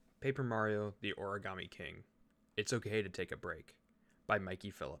Paper Mario: The Origami King. It's Okay to Take a Break by Mikey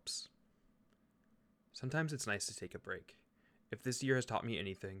Phillips. Sometimes it's nice to take a break. If this year has taught me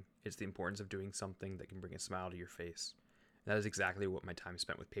anything, it's the importance of doing something that can bring a smile to your face. And that is exactly what my time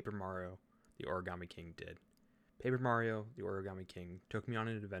spent with Paper Mario: The Origami King did. Paper Mario: The Origami King took me on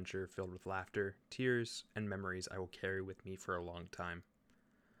an adventure filled with laughter, tears, and memories I will carry with me for a long time.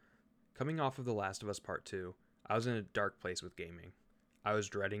 Coming off of The Last of Us Part 2, I was in a dark place with gaming. I was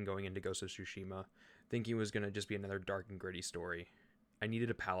dreading going into Ghost of Tsushima, thinking it was going to just be another dark and gritty story. I needed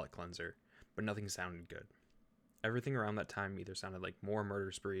a palate cleanser, but nothing sounded good. Everything around that time either sounded like more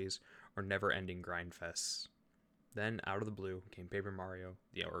murder sprees or never-ending grind fests. Then, out of the blue, came Paper Mario: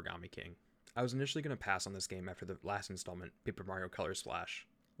 The Origami King. I was initially going to pass on this game after the last installment, Paper Mario Color Splash,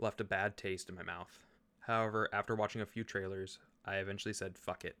 left a bad taste in my mouth. However, after watching a few trailers, I eventually said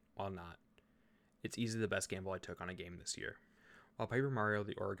fuck it, why not? It's easily the best gamble I took on a game this year. While Paper Mario: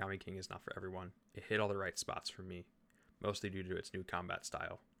 The Origami King is not for everyone, it hit all the right spots for me, mostly due to its new combat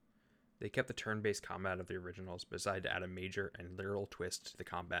style. They kept the turn-based combat of the originals, but decided to add a major and literal twist to the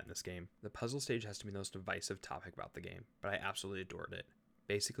combat in this game. The puzzle stage has to be the most divisive topic about the game, but I absolutely adored it.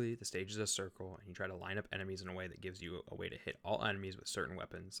 Basically, the stage is a circle, and you try to line up enemies in a way that gives you a way to hit all enemies with certain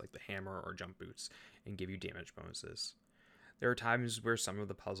weapons, like the hammer or jump boots, and give you damage bonuses. There are times where some of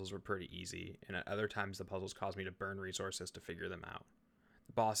the puzzles were pretty easy, and at other times the puzzles caused me to burn resources to figure them out.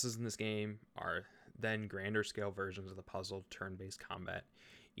 The bosses in this game are then grander scale versions of the puzzle turn-based combat,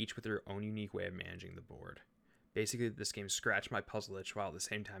 each with their own unique way of managing the board. Basically, this game scratched my puzzle itch while at the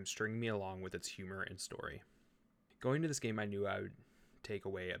same time stringing me along with its humor and story. Going into this game, I knew I would take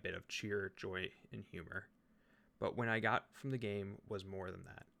away a bit of cheer, joy, and humor. But what I got from the game was more than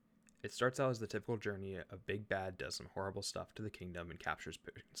that. It starts out as the typical journey of Big Bad does some horrible stuff to the kingdom and captures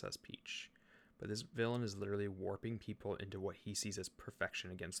Princess Peach. But this villain is literally warping people into what he sees as perfection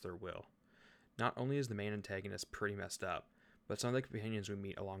against their will. Not only is the main antagonist pretty messed up, but some of the companions we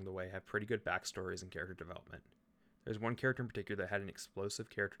meet along the way have pretty good backstories and character development. There's one character in particular that had an explosive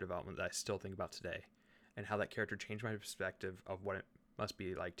character development that I still think about today, and how that character changed my perspective of what it must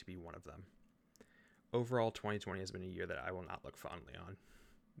be like to be one of them. Overall, 2020 has been a year that I will not look fondly on.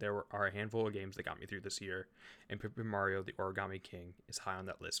 There are a handful of games that got me through this year, and Paper Mario: The Origami King is high on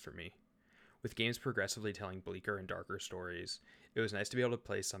that list for me. With games progressively telling bleaker and darker stories, it was nice to be able to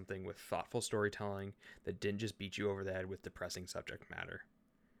play something with thoughtful storytelling that didn't just beat you over the head with depressing subject matter.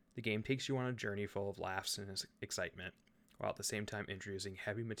 The game takes you on a journey full of laughs and excitement, while at the same time introducing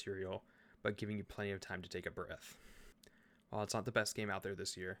heavy material, but giving you plenty of time to take a breath. While it's not the best game out there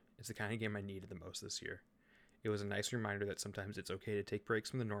this year, it's the kind of game I needed the most this year. It was a nice reminder that sometimes it's okay to take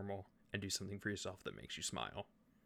breaks from the normal and do something for yourself that makes you smile.